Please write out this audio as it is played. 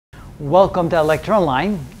Welcome to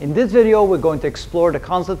Electron. In this video, we're going to explore the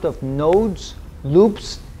concept of nodes,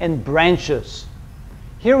 loops, and branches.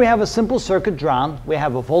 Here we have a simple circuit drawn. We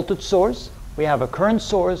have a voltage source, we have a current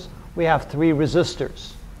source, we have three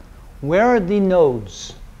resistors. Where are the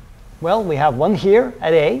nodes? Well, we have one here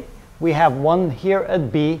at A, we have one here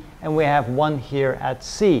at B, and we have one here at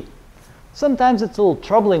C. Sometimes it's a little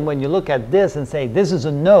troubling when you look at this and say this is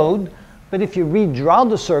a node, but if you redraw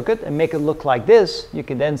the circuit and make it look like this, you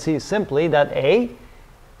can then see simply that A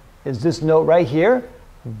is this node right here,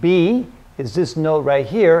 B is this node right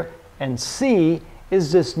here, and C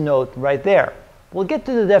is this node right there. We'll get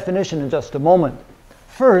to the definition in just a moment.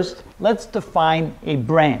 First, let's define a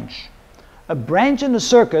branch. A branch in the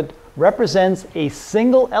circuit represents a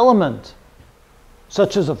single element,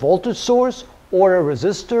 such as a voltage source, or a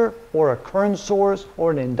resistor, or a current source, or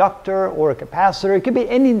an inductor, or a capacitor. It could be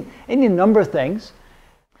any number of things.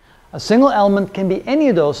 A single element can be any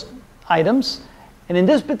of those items. And in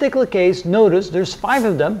this particular case, notice there's 5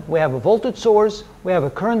 of them. We have a voltage source, we have a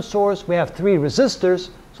current source, we have 3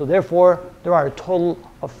 resistors. So therefore, there are a total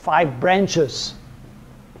of 5 branches.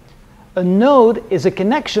 A node is a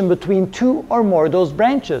connection between 2 or more of those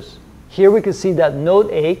branches. Here we can see that node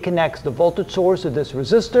A connects the voltage source to this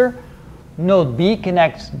resistor. Node B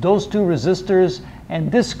connects those 2 resistors and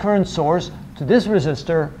this current source to this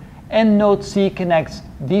resistor, and node C connects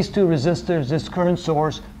these 2 resistors, this current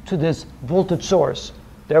source, to this voltage source.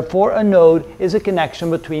 Therefore, a node is a connection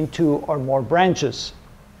between 2 or more branches.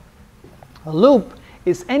 A loop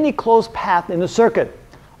is any closed path in the circuit.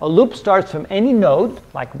 A loop starts from any node,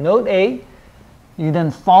 like node A. You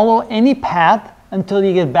then follow any path until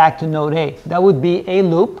you get back to node A. That would be a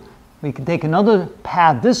loop. We can take another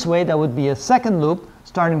path this way. That would be a second loop.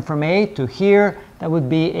 Starting from A to here, that would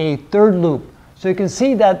be a third loop. So you can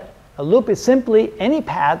see that a loop is simply any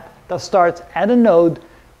path that starts at a node,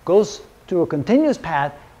 goes to a continuous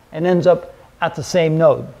path, and ends up at the same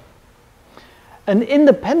node. An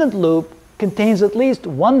independent loop contains at least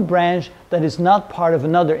one branch that is not part of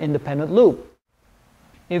another independent loop.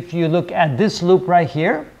 If you look at this loop right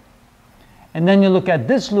here, and then you look at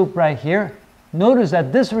this loop right here, notice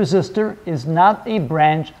that this resistor is not a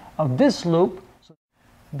branch of this loop.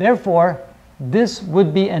 Therefore, this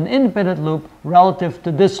would be an independent loop relative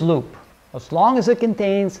to this loop, as long as it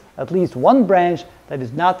contains at least one branch that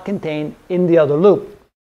is not contained in the other loop.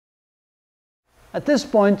 At this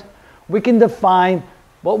point, we can define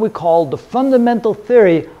what we call the fundamental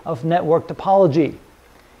theory of network topology.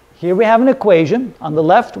 Here we have an equation. On the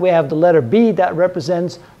left, we have the letter B that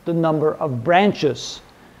represents the number of branches.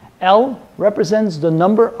 L represents the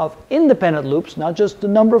number of independent loops, not just the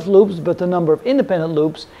number of loops, but the number of independent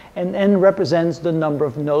loops, and N represents the number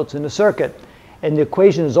of nodes in the circuit. And the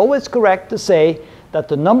equation is always correct to say that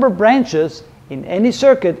the number of branches in any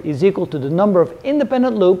circuit is equal to the number of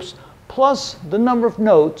independent loops plus the number of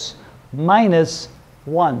nodes minus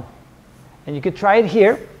 1. And you could try it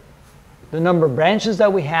here. The number of branches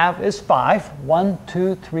that we have is 5. 1,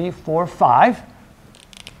 2, 3, 4, 5.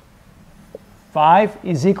 5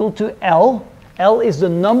 is equal to L. L is the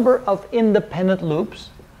number of independent loops.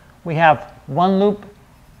 We have one loop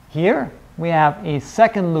here, we have a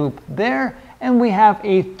second loop there, and we have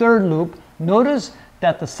a third loop. Notice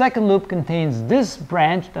that the second loop contains this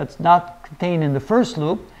branch that's not contained in the first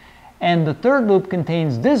loop, and the third loop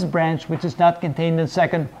contains this branch which is not contained in the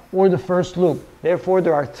second or the first loop. Therefore,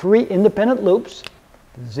 there are 3 independent loops.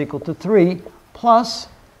 This is equal to 3 plus,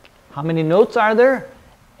 how many nodes are there?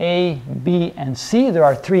 A, B, and C. There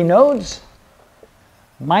are 3 nodes,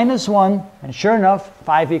 minus 1, and sure enough,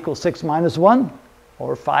 5 equals 6 minus 1,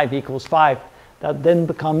 or 5 equals 5. That then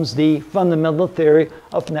becomes the fundamental theory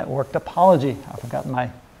of network topology. I forgot my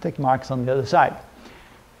tick marks on the other side.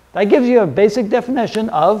 That gives you a basic definition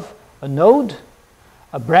of a node,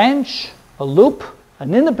 a branch, a loop,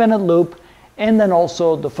 an independent loop, and then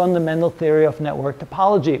also the fundamental theory of network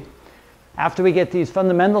topology. After we get these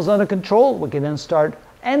fundamentals under control, we can then start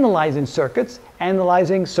analyzing circuits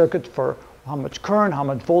for how much current, how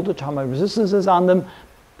much voltage, how much resistance is on them.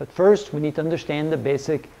 But first, we need to understand the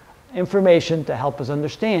basic information to help us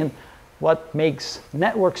understand what makes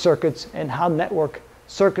network circuits and how network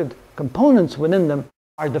circuit components within them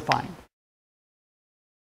are defined.